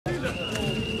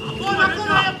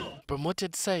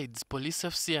Promoted sides Police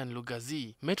FC and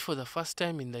Lugazi met for the first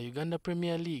time in the Uganda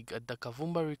Premier League at the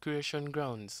Kavumba Recreation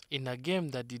Grounds in a game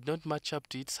that did not match up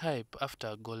to its hype after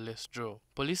a goalless draw.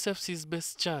 Police FC's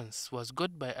best chance was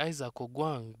got by Isaac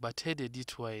Ogwang but headed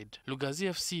it wide. Lugazi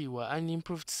FC were an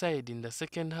improved side in the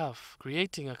second half,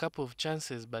 creating a couple of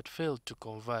chances but failed to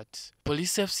convert.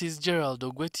 Police FC's Gerald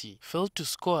Ogweti failed to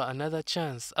score another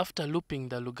chance after looping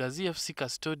the Lugazi FC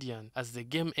custodian as the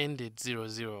game ended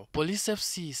 0-0. Police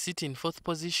FC sit in 4th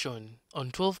position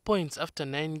on 12 points after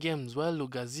 9 games, while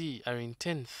Lugazi are in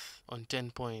 10th on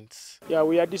 10 points. Yeah,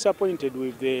 we are disappointed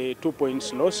with the 2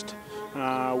 points lost. We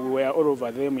were all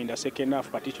over them in the second half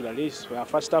particularly. So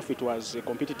first half it was a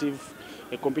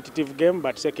competitive game,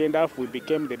 but second half we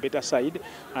became the better side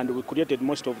and we created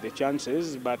most of the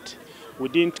chances, but we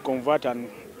didn't convert and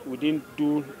we didn't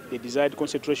do the desired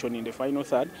concentration in the final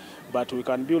third, but we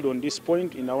can build on this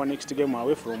point in our next game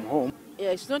away from home.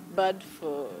 Yeah, it's not bad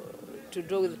to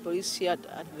draw with the Police here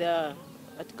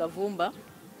at Kavumba.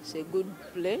 It's a good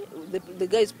play. The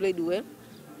guys played well,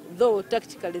 though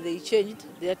tactically they changed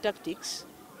their tactics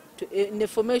in the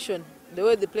formation. The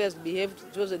way the players behaved,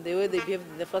 it wasn't the way they behaved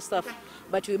in the first half,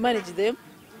 but we managed them.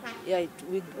 Yeah,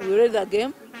 we read the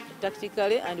game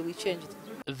tactically and we changed.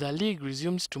 The league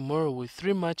resumes tomorrow with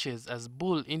 3 matches as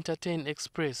Bull entertain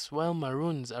Express while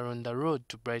Maroons are on the road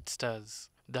to Bright Stars.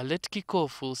 The late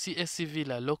kickoff will see SC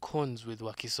Villa lock horns with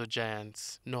Wakiso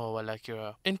Giants. Noah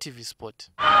Walakira, NTV Sport.